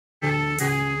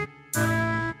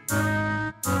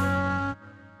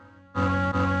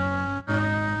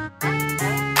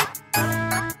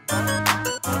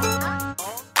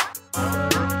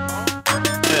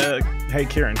Hey,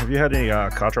 Kieran, have you had any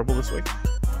car trouble this week?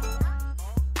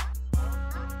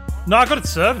 No, I got it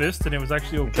serviced and it was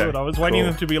actually all Okay, good. I was waiting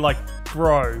cool. them to be like,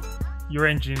 bro, your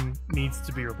engine needs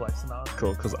to be replaced. And I was like,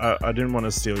 Cool, because I didn't want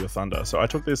to steal your thunder. So I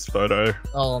took this photo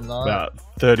Oh no! about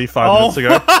 35 minutes ago.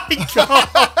 my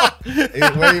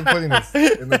god! Where are you putting this?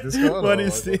 In the Discord? What or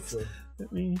is what's this? the-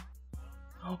 Let me-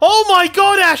 Oh my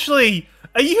god, Ashley!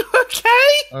 Are you okay?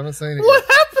 I haven't seen it What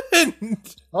yet.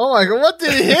 happened? Oh my god! What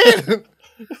did you hit?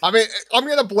 I mean, I'm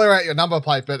gonna blur out your number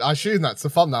plate, but I assume that's the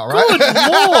thumbnail,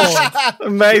 right? Good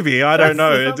lord! Maybe, I don't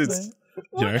know. That's the It's thumbnail. you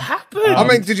What know. happened? I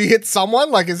mean, did you hit someone?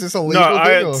 Like, is this a legal No,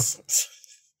 thing? Or?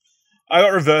 I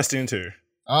got reversed into.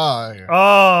 Oh, yeah.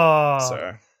 Oh.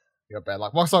 So You got bad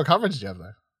luck. What sort of coverage do you have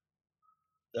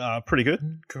though? pretty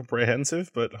good,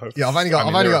 comprehensive, but hopefully, Yeah, I've only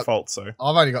got- they're at fault. So I've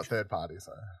only got third party,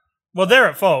 so Well, they're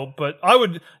at fault, but I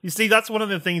would. You see, that's one of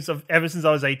the things of ever since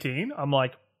I was 18. I'm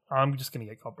like, I'm just going to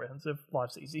get comprehensive.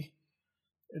 Life's easy.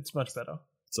 It's much better.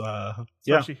 yeah.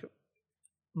 Especially-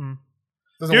 Mm.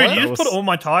 does it Dude, work? you That just put was- all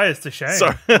my tires to shame.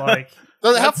 Sorry. Like,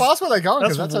 How that's- fast were they going?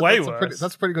 'Cause that's a- way a pretty, worse.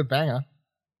 that's a pretty good banger.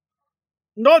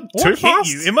 Not what too hit fast.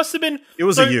 you? It must have been. It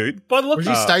was so, a Ute. By the look, Was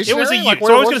you Uh, it stationary? was a Ute. Like, so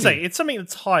where I was going to was say you? it's something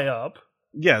that's high up.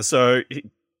 Yeah, so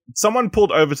someone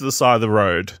pulled over to the side of the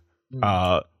road.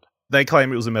 Mm. They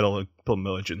claim it was a medical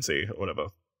emergency or whatever.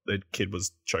 The kid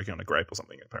was choking on a grape or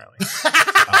something, apparently.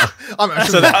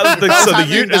 So the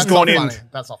Ute has gone in.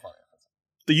 That's not funny.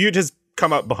 The Ute has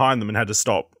come up behind them and had to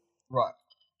stop. Right.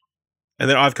 And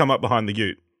then I've come up behind the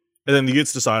Ute. And then the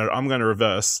Ute's decided I'm going to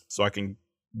reverse so I can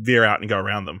veer out and go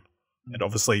around them. And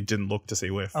obviously didn't look to see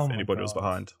if Oh my anybody was God.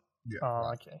 behind. Yeah. Oh,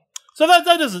 right. okay. So that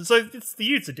doesn't. So it's the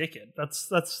Ute's a dickhead. That's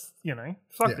fuck Yeah.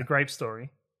 the grape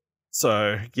story.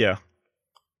 So, yeah.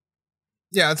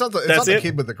 Yeah, it's not That's the it.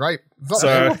 kid with the grape. It's not,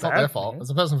 So- it's not their fault. It's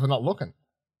the person for not looking.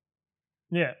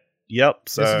 Yeah. Yep.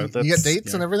 So So you get that's,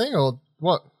 deets and everything, or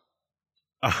what?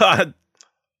 everything.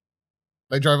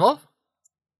 They drove off?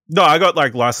 No, I got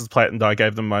like license plate and I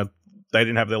gave them they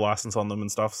didn't have their license on them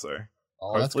and stuff. So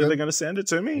Oh, that's hopefully they're good. going to send it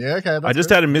to me. Yeah, okay. I just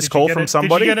good. had a missed Did you call get from a-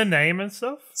 somebody. Did you get a name and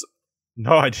stuff?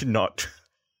 No, I did not.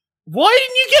 Why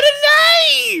didn't you get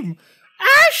a name,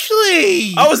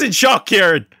 Ashley? I was in shock,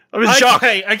 Kieran. I was in shock.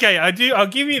 Okay. I'll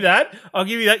give you that.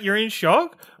 You're in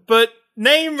shock, but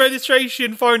name,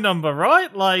 registration, phone number,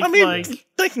 right? Like, I mean, like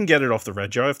they can get it off the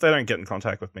rego if they don't get in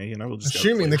contact with me. We'll just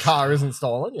Assuming go the car isn't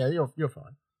stolen, yeah, you're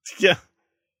fine. Yeah.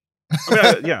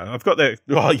 I've got their.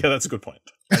 Oh, yeah, that's a good point.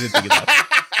 I didn't think of that.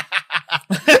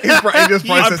 His brain just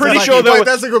Yeah, processed I'm pretty it like, sure they wait, were-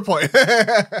 that's a good point.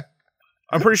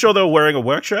 I'm pretty sure they were wearing a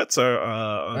work shirt. So,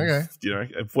 Okay.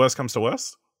 if worst comes to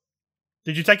worst,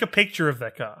 did you take a picture of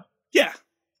their car? yeah,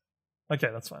 Okay,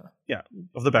 that's fine.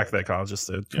 of the back of their car, just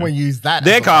to, Can we use that?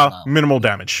 their as a car, thumbnail? minimal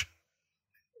damage.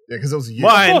 Yeah, because it was you.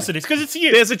 Mine- Of course it is, because it's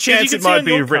you. There's a 'Cause chance you it can see might on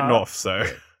be your written car- off. So,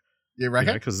 You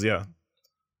reckon? because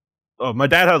oh, my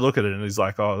dad had a look at it and he's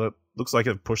like, "Oh, that looks like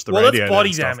it pushed the Well, that's radiator body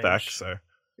and stuff damage. back." So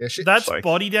Yeah, she, That's like-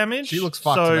 body damage. She looks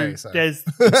fucked so to me, so. There's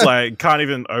it's like can't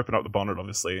even open up the bonnet,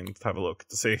 obviously, and have a look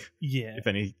to see yeah. if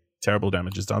any terrible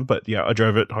damage is done. But yeah, I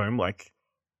drove it home like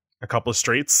a couple of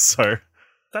streets.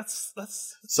 That's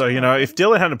So if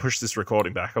Dylan hadn't pushed this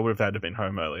recording back, I would have had to been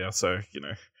home earlier. So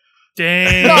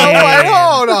damn. No, wait,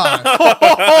 hold on.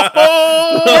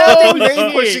 How did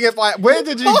me pushing it by? Where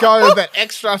did you go that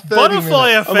extra 30 Butterfly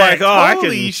minutes? effect. I'm like, I can,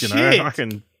 Holy shit.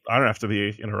 I don't have to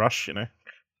be in a rush.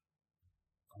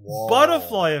 Whoa.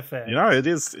 Butterfly effect. It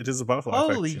is a butterfly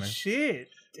Holy effect. shit.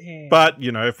 Damn. But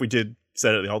if we did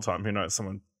set it the old time, who knows?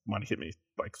 Someone might have hit me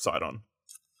like side on.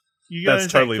 you That's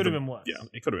guys totally could have the- been worse. Yeah,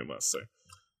 it could have been worse. So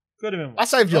Could have been worse. I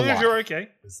saved your As long as life. you're okay.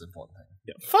 This is the important thing.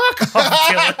 Fuck off,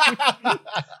 Dylan.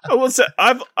 I will say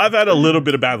I've had a little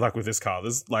bit of bad luck with this car.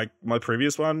 There's like my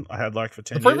previous one I had like for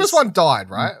 10 The previous years. one died,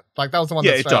 right? Like that was the one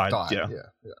Yeah, that it straight up died, died. yeah.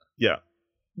 Yeah. Yeah,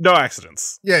 no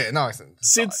accidents. Yeah, no, it's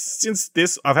died. Since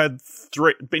this, I've had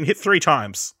been hit 3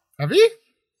 times. Have you?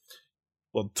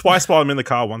 Well, twice while I'm in the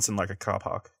car, once in like a car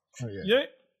park. Oh, yeah. You know,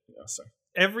 Yeah, so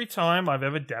every time I've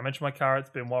ever damaged my car, it's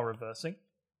been while reversing.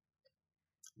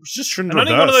 just shouldn't And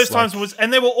only reverse, one of those like- times was,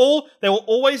 and they were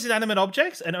always inanimate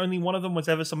objects, and only one of them was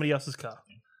ever somebody else's car.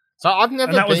 So I've never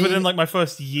And that was been- within like my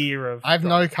first year of. I've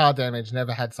driving. no car damage,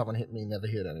 never had someone hit me, never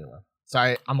hit anyone.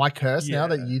 So am I cursed now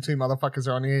that Yeah. you two motherfuckers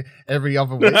are on here every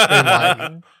other week being like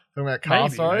talking about car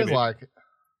Maybe, stories? maybe. Like,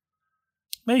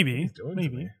 Maybe, he's doing to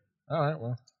maybe. me. All right,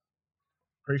 well,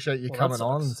 appreciate you Well, that coming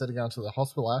on sucks. instead of going to the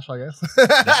hospital, Ash. I guess.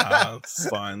 Nah, it's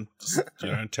fine. Just,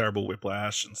 terrible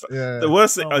whiplash and stuff. Yeah. The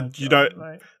worst thing, Oh my God,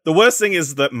 mate. the worst thing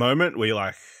is that moment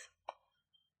where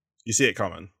you see it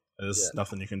coming. There's Yeah.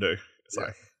 nothing you can do. It's Yeah.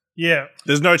 like Yeah,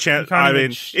 there's no chance. can't I even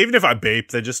mean, even if I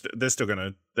beep, they're still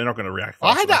gonna they're not going to react. I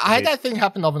fast had that. enough to I had hit. that thing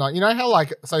happen overnight. You know how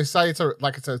so say it's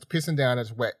pissing down,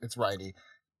 it's wet, it's rainy.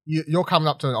 You're coming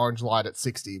up to an orange light at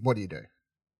 60. What do?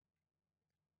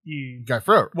 You go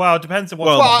through it. Well, it depends on what's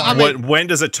Well, behind. I mean- when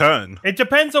does it turn? It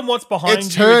depends on what's behind.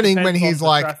 It's you. It turning when depends on he's the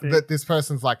like traffic. that. This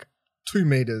person's like 2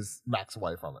 meters max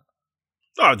away from it.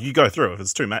 Oh, you go through if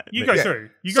it's too much. You go Yeah. through.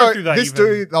 You So go through that. This even.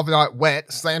 dude overnight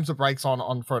wet slams the brakes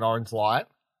on for an orange light.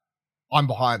 I'm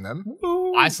behind them.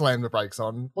 Ooh. I slam the brakes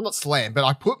on. Well, not slam, but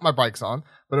I put my brakes on.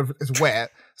 But it's wet,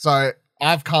 so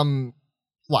I've come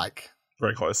like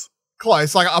Very close.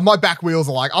 close. Like my back wheels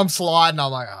are like I'm sliding.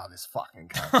 I'm like, oh, this fucking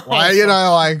cunt. Like, you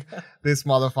know, like this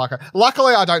motherfucker.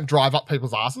 Luckily, I don't drive up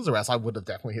people's asses, or else I would have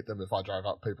definitely hit them if I drove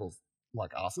up people's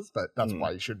like asses. But that's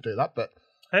why you shouldn't do that. But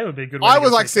That would be a good. Way I to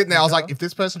was get like through sitting there. I was the like, if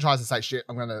this person tries to say shit,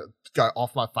 I'm gonna go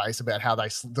off my face about how they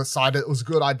decided it was a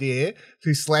good idea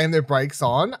to slam their brakes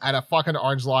on at a fucking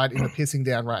orange light in the pissing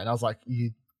down rain. I was like,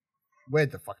 where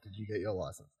the fuck did you get your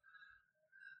license?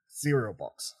 Cereal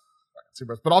box.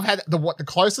 But I've had the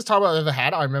closest time I've ever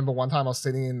had. I remember one time I was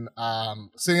sitting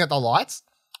at the lights,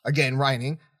 again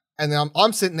raining, and then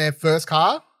I'm sitting there first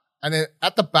car, and then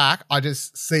at the back I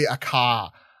just see a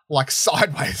car like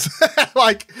sideways,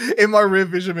 like in my rear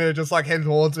vision mirror, just like heading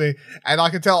towards me, and I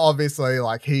can tell obviously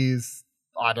like he's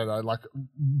I don't know like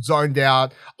zoned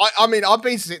out. I mean I've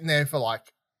been sitting there for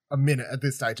like a minute at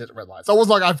this stage at the red light. So it was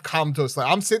like I've come to a sleep.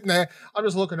 I'm sitting there, I'm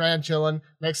just looking around, chilling.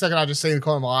 Next second, I just see the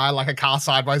corner of my eye, like a car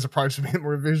sideways approaching me in my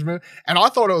revision mirror. And I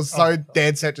thought it was so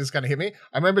dead set just going to hit me.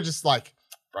 I remember just like,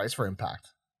 brace for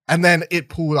impact. And then it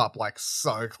pulled up like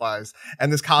so close.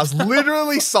 And this car's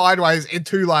literally sideways in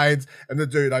 2 lanes. And the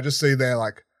dude, I just see there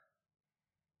like,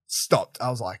 stopped. I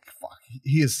was like, fuck,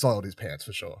 he has soiled his pants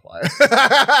for sure. Like,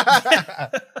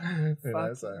 you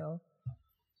know, so. hell.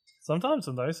 Sometimes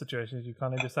in those situations, you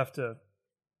kind of just have to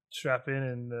strap in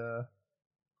and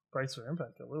brace for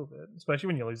impact a little bit, especially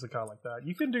when you lose the car like that.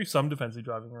 You can do some defensive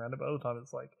driving around it, but other times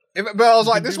it's like... But I was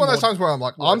You like, can this is do one of those more times where I'm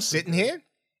like, I'm sitting here,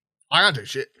 I can't do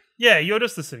shit. Yeah, you're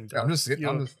just the sitting I'm just sitting,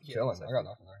 I'm You're- just yeah, chilling. exactly. I got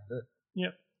nothing I can do.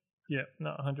 Yep. Yeah,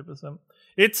 no, 100%.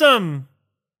 It's,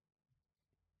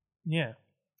 yeah.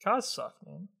 Cars suck,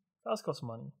 man. Cars cost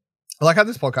money. I like how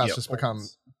this podcast Yep. just become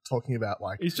talking about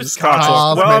like, It's Just just car cars,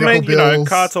 talk. Well, I medical mean, you know, bills.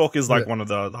 car talk is like Yeah. one of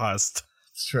the highest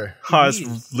it's true.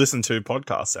 is. listened to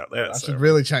podcasts out there. I so. should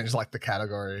really change like the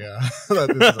category. That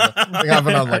this is I think I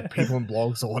haven't done like people and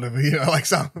blogs or whatever, you know, like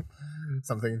something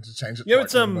to change it. Yeah, to,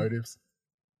 it's, like, motives.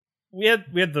 We had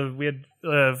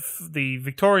the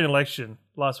Victorian election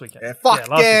last weekend. Yeah, fuck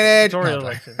last it. Victorian No,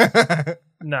 election.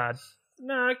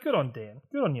 Nah, good on Dan.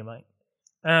 Good on you, mate.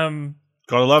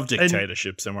 Gotta love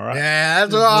dictatorships, am I right? Yeah,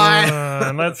 that's right.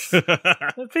 And that's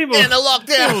people. In the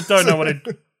lockdown. People don't know what a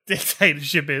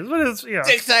dictatorship is, but it's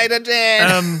Dictator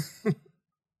Dan.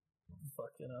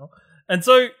 fucking hell. And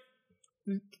so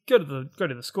go to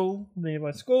the school,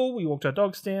 nearby school. We walked our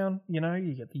dogs down. You know,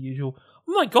 you get the usual.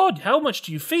 Oh my god, how much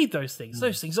do you feed those things?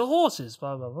 Those things are horses.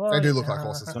 Blah blah blah. They do look like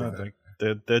horses. I don't think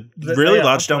they're They really are,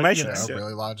 large but, you Dalmatians. They're yeah.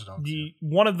 really large dogs.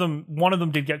 One of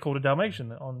them did get called a Dalmatian.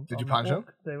 Did you on punch that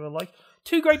walk. They were like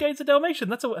 2 Great Danes of Dalmatian.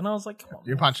 That's and I was like, come on.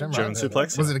 You punch him, German right?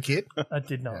 suplex? Was it a kid? I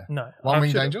did not. Yeah. No. One I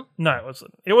Winged should've. Angel? No, it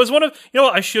wasn't. It was one of. You know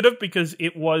what? I should have because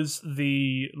it was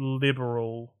the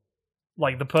liberal,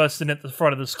 like the person at the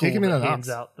front of the school Kick him in that the hands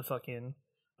nuts. out the fucking.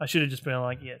 I should have just been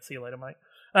like, yeah, see you later, mate.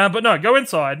 But no, go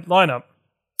inside, line up,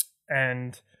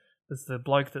 and there's the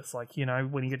bloke that's like, you know,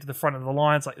 when you get to the front of the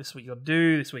line, it's like, this is what you got to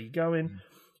do, this is where you go in.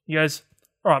 He goes,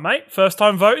 all right, mate, first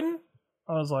time voting?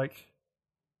 I was like,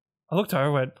 I looked at her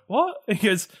and went, what? He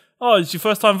goes, oh, it's your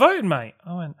first time voting, mate.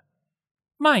 I went,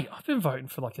 mate, I've been voting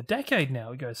for like a decade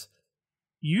now. He goes,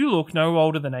 you look no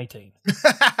older than 18.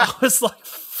 I was like,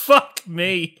 fuck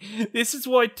me. This is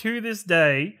why to this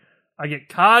day I get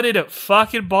carded at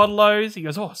fucking Bottle-O's. He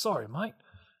goes, oh, sorry, mate.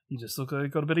 You just look like you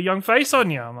got a bit of young face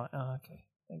on you. I'm like, oh, okay,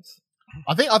 thanks.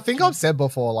 I think I've said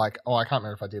before, like, I can't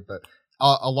remember if I did, but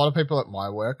a lot of people at my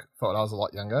work thought I was a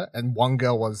lot younger, and one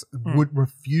girl would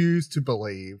refuse to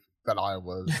believe that I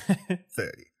was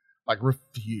 30. Like,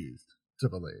 refused to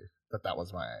believe that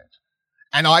was my age.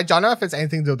 And I don't know if it's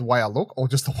anything to do with the way I look or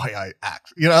just the way I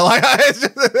act. You know, like, it's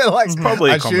just, like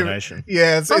Probably I a assume- combination.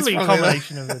 Yeah, it's Probably a that.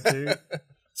 combination of the two.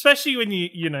 Especially when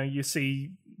you see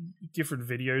different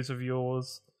videos of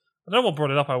yours. I don't know what brought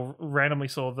it up. I randomly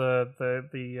saw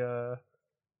the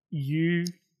you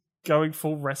going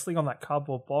full wrestling on that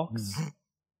cardboard box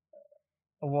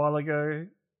a while ago,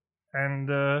 and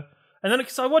then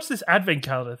because I watched this advent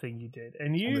calendar thing you did, and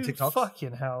On you the TikToks?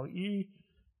 fucking hell, you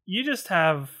just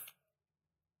have,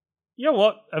 you know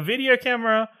what, a video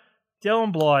camera,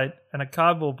 Dylan Blight, and a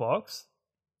cardboard box,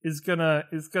 is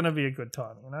gonna be a good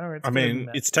time. You know, I mean,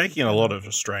 it's taking a lot of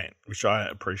restraint, which I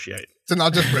appreciate. To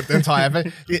not just rip the entire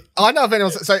thing. Yeah, I know if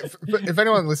anyone. So if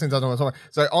anyone listening doesn't know what I'm talking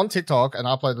about. So on TikTok, and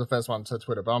I uploaded the first one to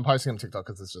Twitter, but I'm posting on TikTok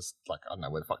because it's just like I don't know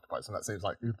where the fuck to post, and that seems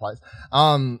like good place.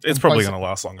 It's probably going to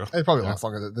last longer. It probably lasts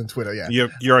longer than Twitter. Yeah,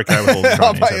 you're okay with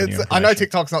all the Chinese I know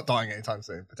TikTok's not dying anytime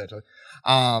soon, potentially.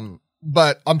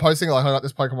 But I'm posting like I got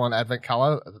this Pokemon Advent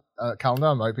calendar.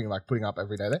 I'm hoping like putting up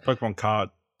every day there. Pokemon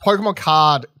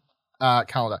card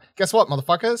calendar. Guess what,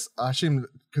 motherfuckers? I assume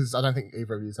because I don't think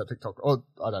either of you have TikTok, or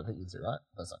I don't think you do, right?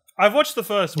 That's it. I've watched the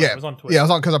first one. Yeah, It was on Twitter. Yeah, I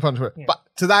was on because I put it on Twitter. Yeah. But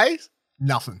today,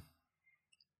 nothing.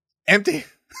 Empty.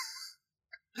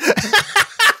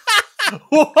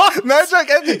 What? No joke,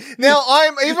 empty. Now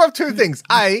I'm either of two things: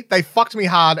 A, they fucked me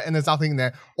hard and there's nothing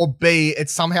there, or B,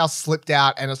 it's somehow slipped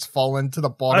out and it's fallen to the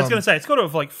bottom. I was going to say it's got to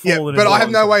have like yeah, fallen. but in I have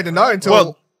no way to know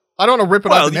until I don't want to rip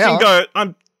it open you now. can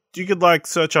go. You could like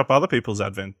search up other people's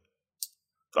Advent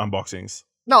unboxings.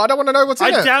 No, I don't want to know what's in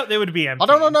it. I doubt there would be empty. I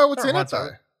don't want to know what's Don't in it want to. though.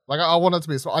 Like I want it to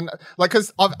be small. Like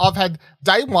because I've had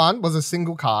day one was a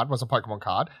single card, was a Pokemon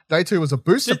card. Day two was a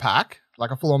booster pack, like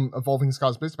a full-on Evolving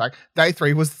Skies booster pack. Day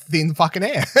three was thin fucking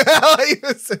air.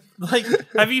 Like,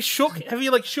 have you shook it a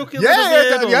little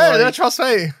bit? Yeah. Trust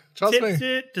me. Tipped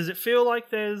it? Does it feel like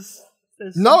there's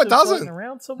No, it something doesn't. floating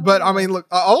around somewhere? But I mean, look,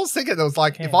 I was thinking it was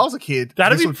like if I was a kid,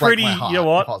 That'd this be would break pretty. my heart You know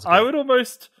what? if I was a I kid. would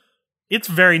almost. It's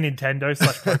very Nintendo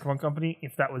 / Pokemon Company.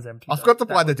 If that was empty, I forgot to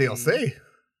That buy the would be- DLC.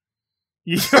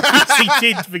 You obviously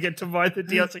did forget to buy the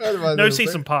DLC. I had to buy the No DLC.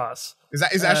 season pass. Is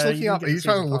Ash looking you up? can Are get you the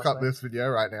trying to season look pass up now. this video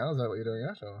right now? Is that what you're doing,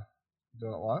 Ash? Or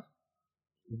doing it live?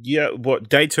 Yeah, what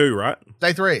day 2, right?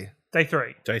 Day 3. Day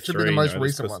 3. Day Should 3. be the most no,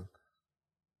 recent this- one.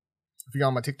 If you go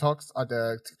on my TikToks,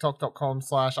 tiktok.com/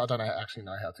 I don't actually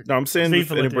know how to. No, I'm seeing See if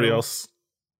for anybody Liddell. else.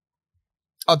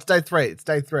 Oh, it's day 3. It's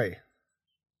day 3.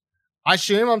 I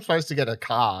assume I'm supposed to get a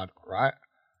card, right?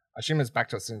 I assume it's back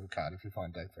to a single card if you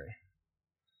find day 3.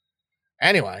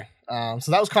 Anyway,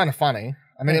 so that was kind of funny.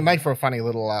 I mean, it made for a funny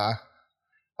little,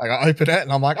 like I opened it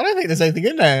and I'm like, I don't think there's anything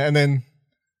in there. And then,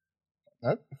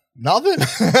 nope, nothing.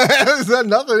 There's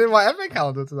nothing in my Advent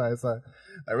calendar today. So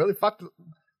they really fucked me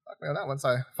on that one.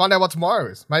 So find out what tomorrow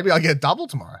is. Maybe I get double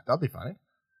tomorrow. That'd be funny.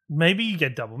 Maybe you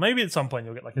get double. Maybe at some point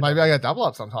you'll get like a Maybe double. I get double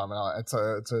up sometime. And it's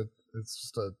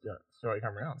just a story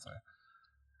come around. So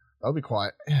that'll be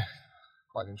quite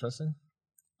interesting.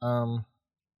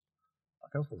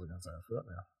 What else was I going to say? I forgot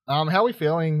now. How are we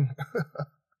feeling?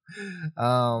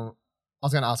 I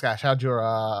was going to ask Ash, how'd your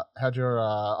I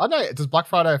don't know, does Black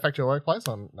Friday affect your workplace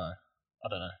or no? I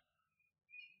don't know.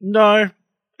 No, No?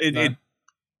 it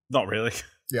not really.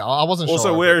 Yeah, I wasn't Also,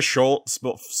 sure. we're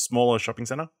a smaller shopping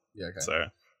center, Yeah, okay. so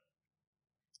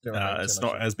Don't know it's too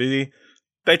much. not as busy.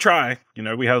 They try,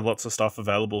 we have lots of stuff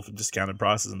available for discounted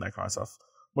prices and that kind of stuff.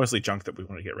 Mostly junk that we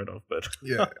want to get rid of, but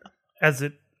Yeah. As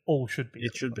it all should be.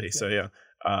 it should be. So yeah,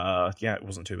 it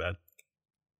wasn't too bad.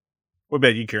 What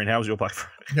about you, Kieran? How was your Black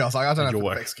Friday? Yeah, I was like, I don't Your know if it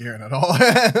work. affects Kieran at all.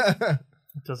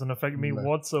 It doesn't affect me No.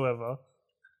 whatsoever.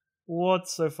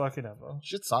 Whatsoever.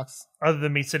 Shit sucks. Other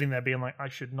than me sitting there being like, I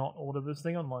should not order this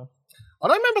thing online. I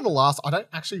don't remember I don't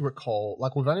actually recall,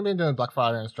 like we've only been doing Black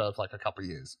Friday in Australia for like a couple of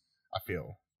years, I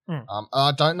feel.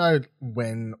 I don't know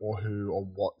when or who or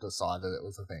what decided it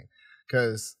was a thing.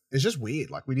 Because it's just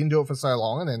weird. Like, we didn't do it for so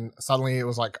long, and then suddenly it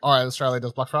was like, all right, Australia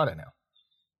does Black Friday now.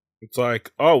 It's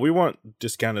like, oh, we want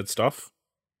discounted stuff.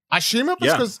 I assume it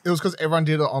was because everyone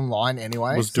did it online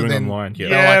anyway. Was so doing then- online, yeah.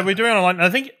 Yeah, like- we're doing it online. I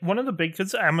think one of the big,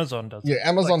 because Amazon does it. Yeah,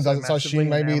 Amazon like, does it, so I assume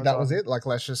massively, maybe and that was Amazon- it. Like,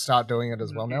 let's just start doing it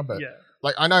as well now. But, yeah.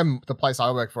 like, I know the place I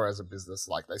work for as a business,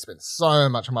 like, they spend so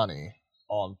much money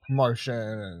on promotion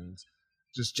and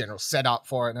just general setup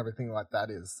for it and everything like that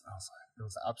it was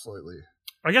absolutely...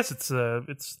 I guess it's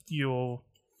your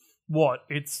what?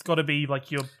 It's got to be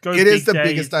like your go. It is the day.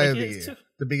 biggest day Like, of the it's- year.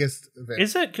 The biggest event.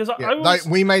 Is it? Because Yeah, I was.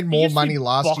 we made more used to be money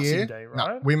last Boxing year. Day, No,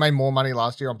 right? we made more money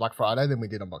last year on Black Friday than we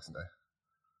did on Boxing Day.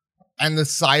 And the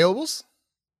sales,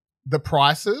 the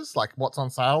prices, like what's on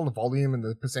sale, the volume and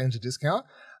the percentage of discount,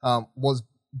 was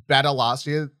better last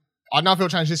year. I don't know if it'll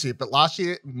change this year, but last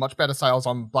year, much better sales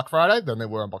on Black Friday than they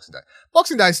were on Boxing Day.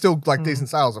 Boxing Day is still like decent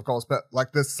sales, of course, but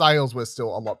like the sales were still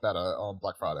a lot better on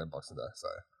Black Friday and Boxing Day. So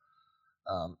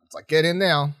it's like, get in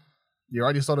now. You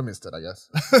already sort of missed it, I guess.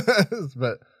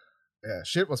 But yeah,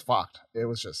 shit was fucked.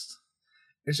 It's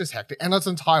just hectic. And it's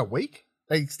an entire week.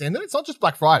 They extend it. It's not just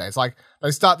Black Friday. It's like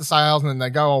they start the sales and then they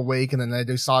go all week and then they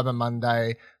do Cyber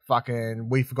Monday, fucking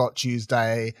We Forgot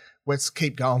Tuesday, let's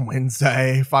keep going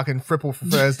Wednesday, fucking Fripple for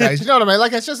Thursdays. You know what I mean?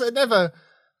 Like, it's just, it never,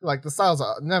 like, the sales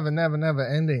are never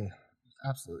ending. It's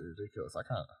absolutely ridiculous. I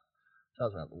can't,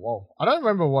 drives me up the wall. I don't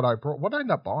remember what I brought. What did I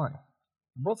end up buying?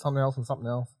 I brought something else and something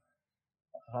else.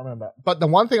 I can't remember. But the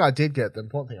one thing I did get, the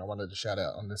important thing I wanted to shout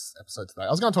out on this episode today, I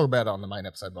was going to talk about it on the main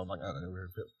episode, but I'm like, I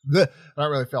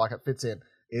don't really feel like it fits in.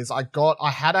 Is I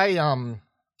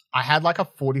had like a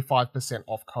 45%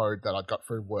 off code that I'd got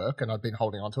through work, and I'd been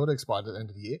holding on to it. It expired at the end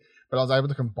of the year, but I was able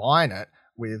to combine it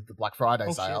with the Black Friday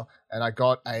sale, and I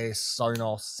got a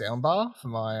Sonos soundbar for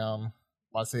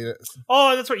my seat.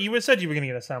 Oh, that's right. You said you were going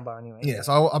to get a soundbar anyway. Yeah,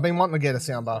 so I've been wanting to get a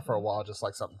soundbar for a while, just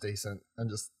like something decent, and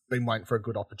just been waiting for a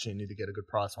good opportunity to get a good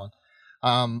price one.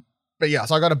 But yeah,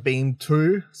 so I got a Beam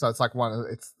 2, so it's like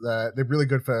they're really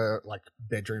good for like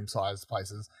bedroom sized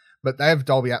places, but they have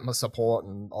Dolby Atmos support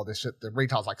and all this shit. The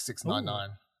retail's like $699.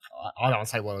 I don't want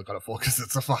to say what I got it for because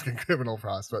it's a fucking criminal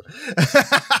price, but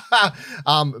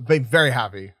been very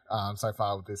happy so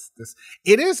far with this.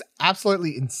 It is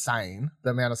absolutely insane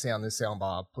the amount of sound this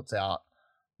soundbar puts out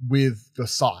with the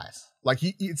size. Like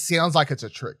it sounds like it's a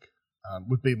trick.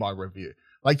 Would be my review.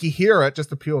 Like you hear it, just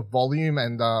the pure volume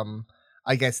and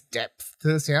I guess depth to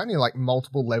the sound. You're like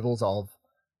multiple levels of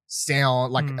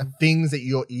sound, like things that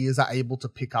your ears are able to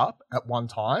pick up at one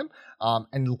time,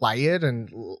 and layered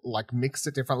and like mixed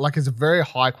it different. Like it's a very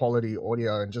high quality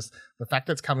audio, and just the fact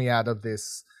that it's coming out of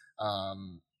this, I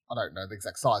don't know the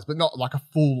exact size, but not like a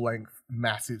full length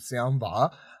massive sound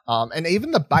bar. And even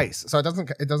the bass. So it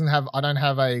doesn't have. I don't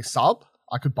have a sub.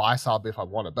 I could buy a sub if I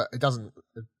wanted, but it doesn't.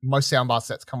 Most soundbar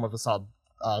sets come with a sub.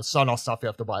 Sonos stuff you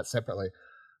have to buy it separately.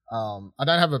 I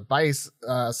don't have a bass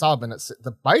sub, and it's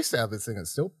the bass out of this thing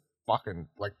is still fucking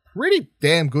like pretty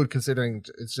damn good considering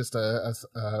it's just a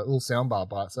little soundbar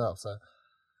by itself. So,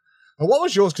 and what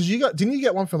was yours? Because didn't you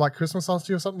get one for like Christmas last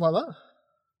year or something like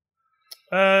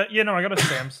that? Yeah, no, I got a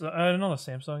Samsung. Not a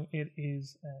Samsung. It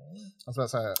is. I was about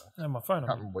to say. My phone. I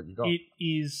can't remember what you got. It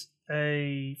is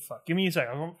a fuck. Give me a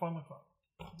second. I won't find my phone.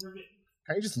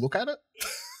 Can you just look at it?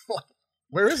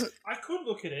 Where is it? I could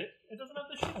look at it. It doesn't have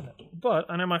the shit in it. But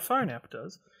I know my phone app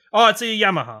does. Oh, it's a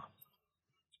Yamaha.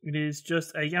 It is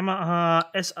just a Yamaha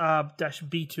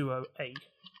SR-B208.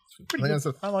 Pretty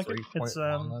good. I like it. It's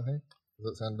I think.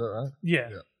 Does it sound good, right? Yeah.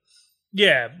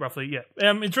 Yeah, roughly, yeah.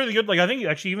 It's really good. Like I think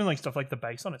actually even like stuff like the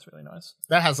bass on it's really nice.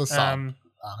 That has a sub.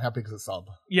 How big is the sub?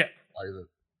 Yeah. How is it?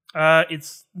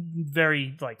 It's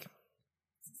very like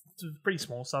it's a pretty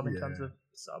small sub in terms of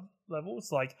sub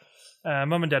levels. Like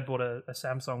Mum and Dad bought a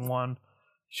Samsung one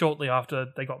shortly after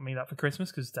they got me that for Christmas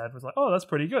because Dad was like, "Oh, that's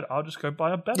pretty good. I'll just go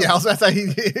buy a better." Yeah, I was about to say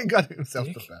he got himself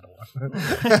the better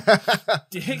one.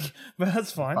 Dick, but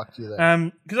that's fine. Fuck you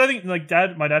there. Because I think like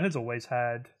my dad has always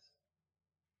had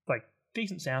like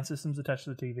decent sound systems attached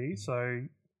to the TV, so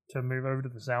to move over to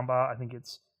the soundbar, I think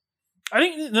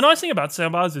the nice thing about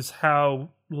soundbars is how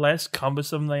less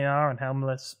cumbersome they are and how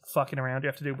less fucking around you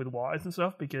have to do with wires and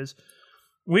stuff because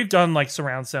we've done like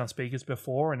surround sound speakers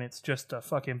before and it's just a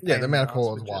fucking the amount of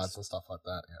cords, wires and stuff like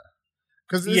that.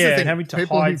 Because and having to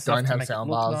people hide who don't have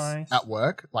soundbars nice. at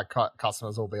work, like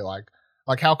customers will be like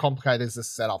how complicated is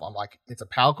this setup? I'm like, it's a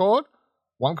power cord,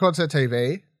 one cord to the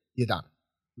TV, you're done.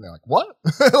 And they're like, what?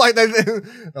 Like they're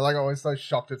like always so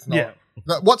shocked it's not. Yeah.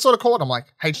 What sort of cord? I'm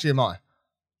like, HDMI.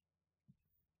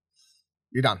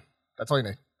 You're done. That's all you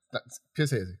need. That's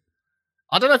piss easy.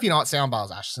 I don't know if you know what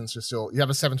soundbars, Ash, since you have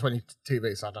a 720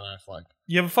 TV, so I don't know if like...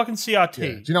 You have a fucking CRT.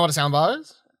 Yeah. Do you know what a soundbar is?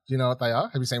 Do you know what they are?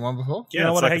 Have you seen one before?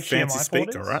 Yeah, it's like a fancy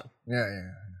speaker, right?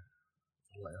 Yeah.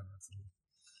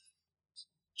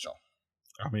 Sure.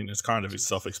 I mean, it's kind of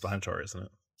self-explanatory, isn't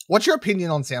it? What's your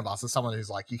opinion on soundbars? As someone who's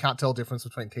like, you can't tell the difference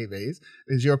between TVs.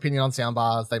 Is your opinion on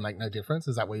soundbars, they make no difference?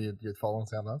 Is that where you'd fall on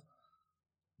soundbars?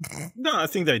 No, I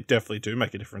think they definitely do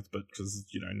make a difference, but because,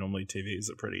 normally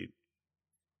TVs are pretty...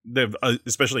 They've,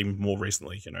 especially more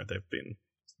recently, they've been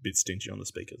a bit stingy on the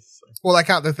speakers. So. Well, they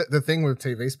can't. The thing with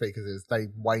TV speakers is they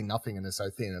weigh nothing and they're so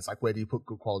thin. It's like, where do you put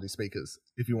good quality speakers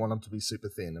if you want them to be super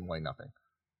thin and weigh nothing?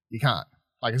 You can't.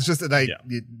 Like, it's just that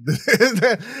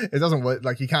it doesn't work.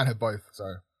 Like, you can't have both. So,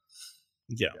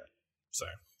 yeah. So,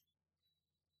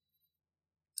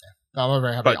 no, I'm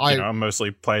very happy. But I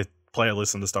mostly play or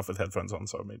listen to stuff with headphones on,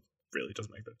 so I mean, it really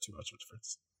doesn't make that too much of a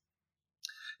difference.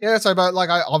 Yeah, so but like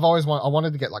I've always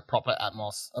wanted to get like proper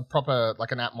Atmos, an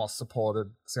Atmos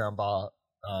supported soundbar,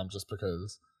 just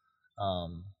because,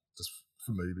 just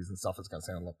for movies and stuff, it's gonna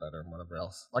sound a lot better and whatever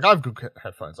else. Like I have good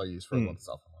headphones I use for a lot of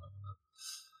stuff and whatever.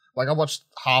 Like I watched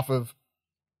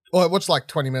I watched like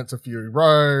 20 minutes of Fury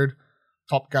Road,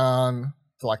 Top Gun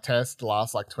to like test the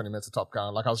last like 20 minutes of Top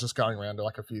Gun. Like I was just going around to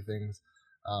like a few things.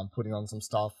 Putting on some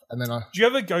stuff, and then do you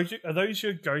have a go-to? Are those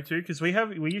your go-to? Because we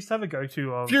used to have a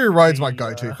go-to of Fury Road's my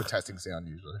go-to for testing sound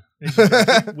usually.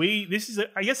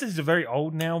 I guess this is a very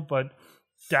old now, but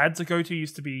Dad's a go-to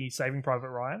used to be Saving Private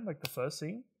Ryan, like the first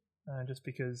scene. just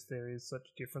because there is such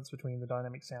a difference between the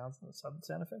dynamic sounds and the sudden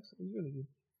sound effects. It was really good.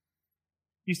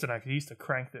 Used to know, 'cause he used to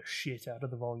crank the shit out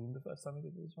of the volume the first time he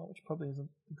did it as well, which probably isn't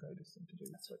the greatest thing to do.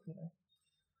 But,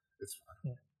 It's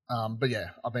fine. Yeah. But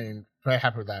yeah, I've been very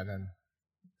happy with that and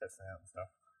testing out and stuff.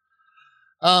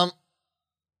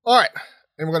 All right.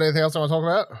 Anyone got anything else I want to talk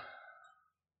about?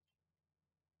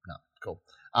 No. Cool.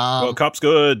 World Cup's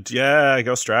good. Yeah,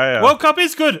 go Australia. World Cup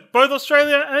is good. Both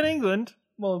Australia and England.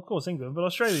 Well, of course England, but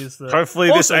Australia's the. Hopefully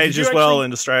Also, this did ages you well actually-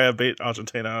 and Australia beat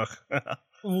Argentina.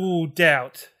 Ooh,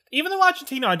 doubt. Even though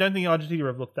Argentina, I don't think Argentina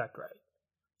have looked that great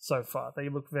so far. They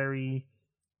look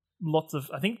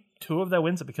I think 2 of their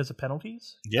wins are because of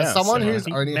penalties. Yeah. As someone so, who's I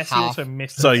think only Messi half- also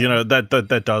missed. so it.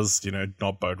 that does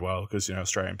not bode well because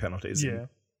Australian penalties. Yeah. In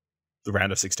the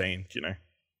round of 16.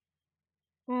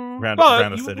 Round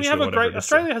But of we 32, have a whatever great. it is,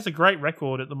 Australia has a great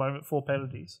record at the moment for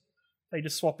penalties. They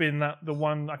just swap in the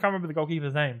one. I can't remember the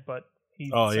goalkeeper's name, but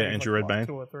he. Oh, yeah, saved, Andrew the last Redmayne.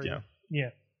 2 or 3. Yeah. Yeah.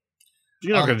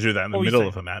 You're not going to do that in the what were you middle saying?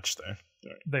 of a match, though.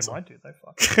 They So- might do. They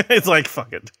fuck. It's like,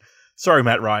 fuck it. Sorry,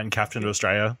 Matt Ryan, captain of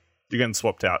Australia. You're getting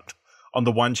swapped out. On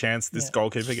the one chance this Yeah.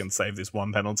 goalkeeper can save this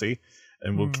one penalty,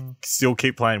 and we'll Hmm. still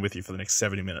keep playing with you for the next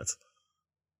 70 minutes.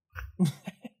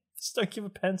 Just don't give a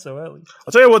pen so early.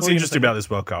 I'll tell you what's What were you gonna interesting say? about this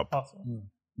World Cup.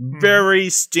 Awesome. Very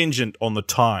stingent on the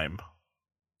time.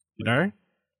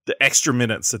 The extra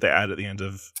minutes that they add at the end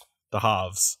of the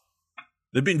halves.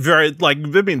 They've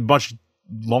been much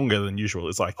longer than usual.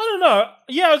 It's like, I don't know.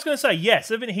 Yeah, I was going to say yes.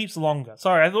 They've been heaps longer.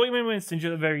 Sorry, I thought you meant when it's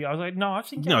injured at the very. I was like, no, I've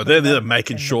seen. no, games they're like that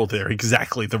making 10 sure minutes. they're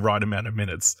exactly the right amount of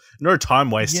minutes. No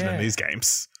time wasted Yeah. in these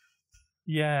games.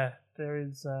 Yeah, there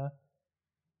is.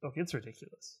 Look, it's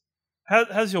ridiculous.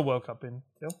 How's your World Cup been,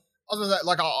 Phil? I was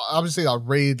gonna say, obviously I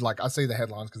read, I see the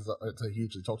headlines because it's a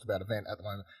hugely talked about event at the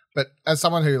moment. But as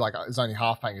someone who is only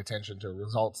half paying attention to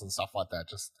results and stuff like that,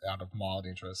 just out of mild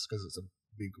interest because it's a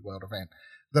big world event.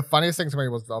 The funniest thing to me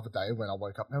was the other day when I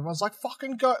woke up and everyone's like,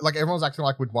 "Fucking go!" Like everyone was acting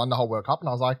like we'd won the whole World Cup, and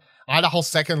I was like, I had a whole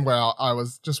second where I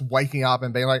was just waking up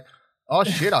and being like, "Oh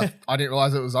shit, I didn't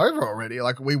realize it was over already.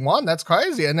 Like we won, that's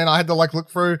crazy." And then I had to look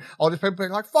through all these people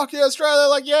being like, "Fuck yeah, Australia!"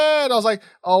 Like yeah, and I was like,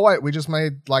 "Oh wait, we just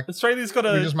made Australia's got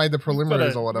to. we just made the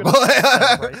preliminaries or whatever."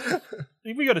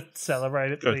 We got to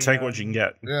celebrate it. Got to take what you can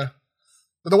get. Yeah.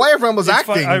 But the way everyone was It's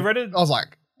acting, fun- I read it- I was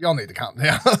like, y'all need to calm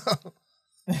down.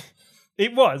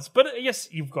 It was, but yes,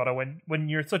 you've got to. When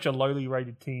you're such a lowly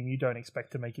rated team, you don't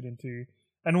expect to make it into.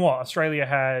 And what Australia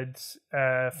had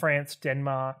France,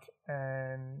 Denmark,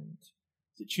 and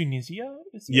is it Tunisia?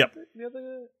 Is the Yep.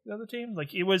 the other team.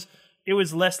 Like it was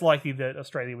less likely that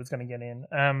Australia was going to get in.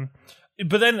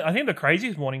 But then I think the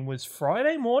craziest morning was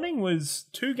Friday morning. Was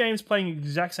 2 games playing at the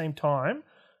exact same time,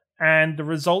 and the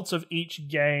results of each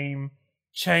game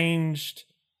changed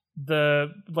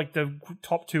the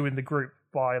top 2 in the group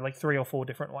by 3 or 4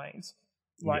 different ways.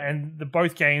 And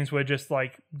both games were just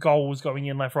goals going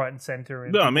in left, right, and center.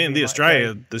 And No, I people mean being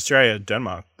the Australia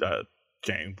Denmark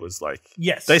game was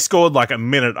yes, they scored a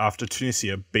minute after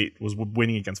Tunisia was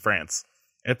winning against France.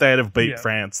 If they had have beat Yeah.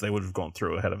 France, they would have gone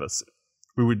through ahead of us.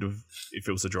 We would have if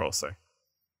it was a draw. So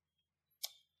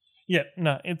yeah,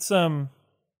 no, it's overall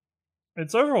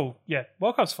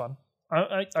World Cup's fun.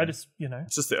 I just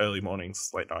it's just the early mornings,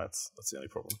 late nights. That's the only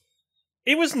problem.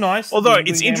 it was nice. Although The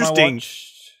it's game I interesting-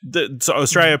 watched- So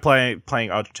Australia playing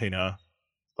Argentina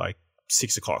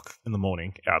 6:00 in the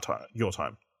morning, our time, your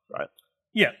time, right?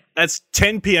 Yeah, That's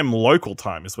 10 p.m. local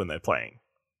time is when they're playing,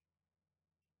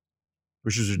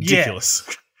 which is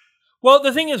ridiculous. Well,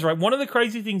 the thing is, right, one of the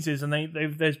crazy things is, and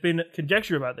there's been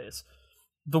conjecture about this,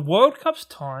 the World Cup's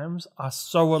times are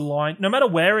so aligned, no matter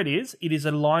where it is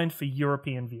aligned for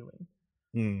European viewing.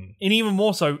 Hmm. And even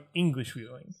more so, English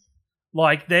viewing.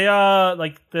 They are,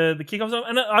 the kickoffs,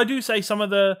 and I do say some of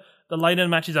the later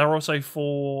matches are also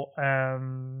for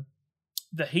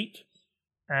the heat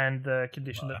and the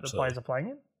condition that the absolutely. players are playing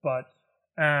in. But,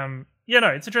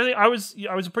 it's interesting. I was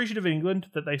appreciative of England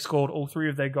that they scored all 3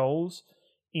 of their goals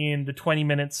in the 20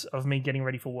 minutes of me getting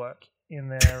ready for work in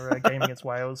their game against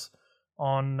Wales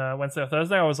on Wednesday or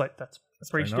Thursday. I was like, that's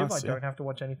very appreciative. nice, I yeah. don't have to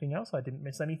watch anything else. I didn't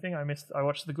miss anything. I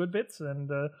watched the good bits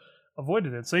and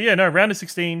avoided it. So round of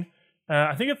 16.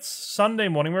 I think it's Sunday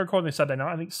morning. We're recording this Saturday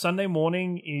night. I think Sunday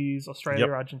morning is Australia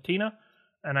Yep. Argentina,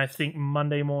 and I think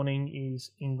Monday morning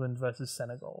is England versus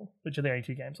Senegal, which are the only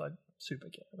 2 games I super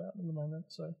care about at the moment.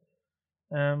 So,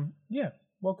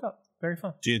 World Cup, very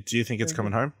fun. Do you think it's Very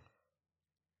coming good. home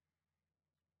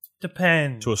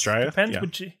Depends to Australia? Depends Yeah.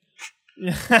 which.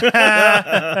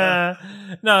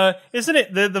 No, isn't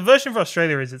it the version for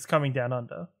Australia is it's coming down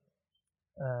under.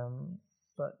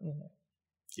 But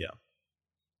Yeah.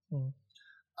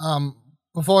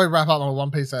 Before we wrap up on One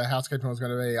Piece, housekeeping was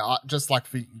going to be just like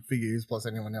for you plus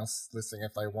anyone else listening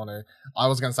if they want to. I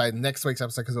was going to say next week's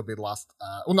episode because it'll be the last,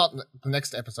 not the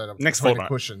next episode of next fortnight.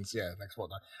 Cushions, next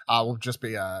fortnight. Will just be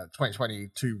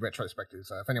 2022 retrospective.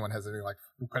 So if anyone has any like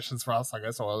questions for us, I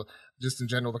guess, or just in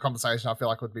general the conversation, I feel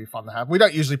like would be fun to have. We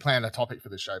don't usually plan a topic for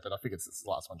this show, but I think it's the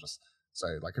last one. Just so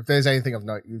like if there's anything of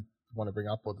note you want to bring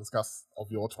up or discuss of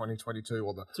your 2022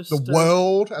 or the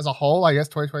world as a whole, I guess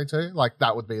 2022, like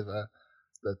that would be the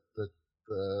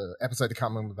episode to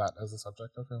come in with that as a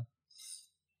subject, I feel.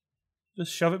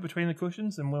 Just shove it between the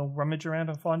cushions and we'll rummage around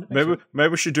and find it. Maybe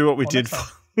we should do what we did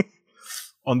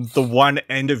on the one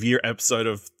end of year episode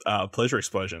of Pleasure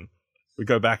Explosion. We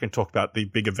go back and talk about the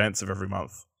big events of every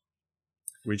month.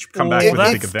 We come back with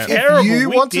a big event. If you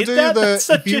want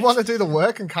to do the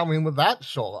work and come in with that,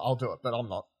 sure, I'll do it. But I'm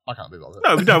not. I can't be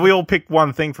bothered. No, we all pick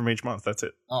one thing from each month. That's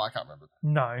it. Oh, I can't remember.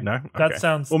 No, okay. That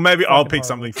sounds. Well, maybe I'll pick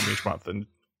something from each month. And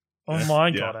oh my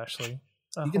god, Ashley,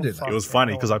 you can do that. It was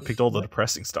funny because I picked all the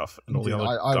depressing stuff, and all the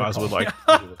other guys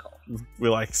were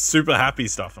like super happy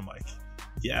stuff. I'm like,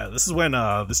 yeah, this is when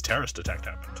this terrorist attack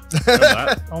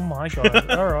happened. Oh my god!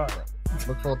 All right,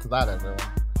 look forward to that, everyone.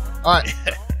 All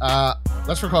right,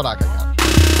 let's record our